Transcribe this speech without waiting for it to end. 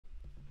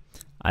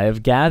I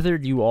have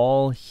gathered you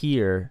all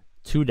here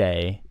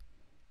today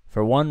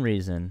for one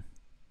reason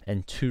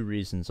and two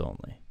reasons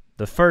only.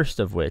 The first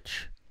of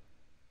which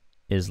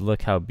is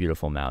look how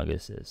beautiful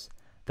Malgus is.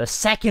 The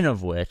second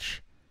of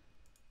which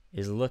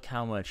is look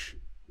how much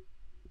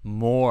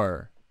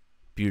more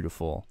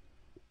beautiful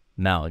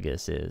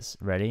Malgus is.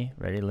 Ready?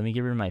 Ready? Let me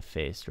get rid of my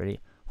face. Ready?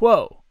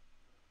 Whoa!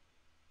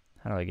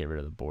 How do I get rid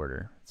of the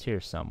border? It's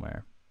here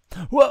somewhere.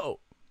 Whoa!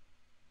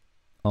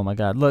 Oh my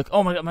god, look.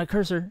 Oh my god, my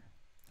cursor.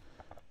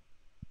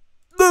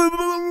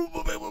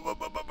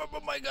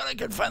 Oh my god, I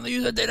can finally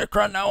use a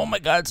Datacron now. Oh my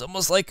god, it's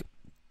almost like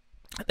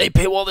they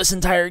paywall this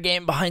entire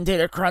game behind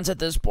Datacrons at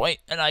this point,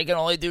 and I can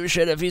only do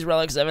shit if he's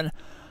Relic 7.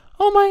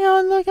 Oh my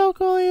god, look how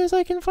cool he is.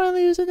 I can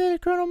finally use a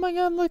Datacron. Oh my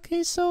god, look,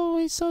 he's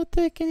so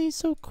thick and he's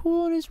so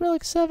cool and he's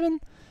Relic 7.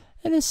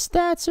 And his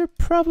stats are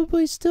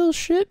probably still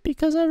shit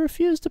because I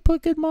refuse to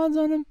put good mods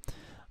on him.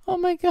 Oh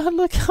my god,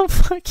 look how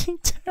fucking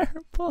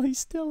terrible he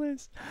still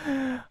is.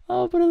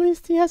 Oh, but at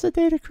least he has a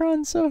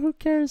Datacron, so who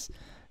cares?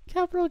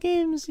 Capital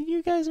Games,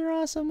 you guys are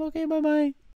awesome. Okay, bye-bye.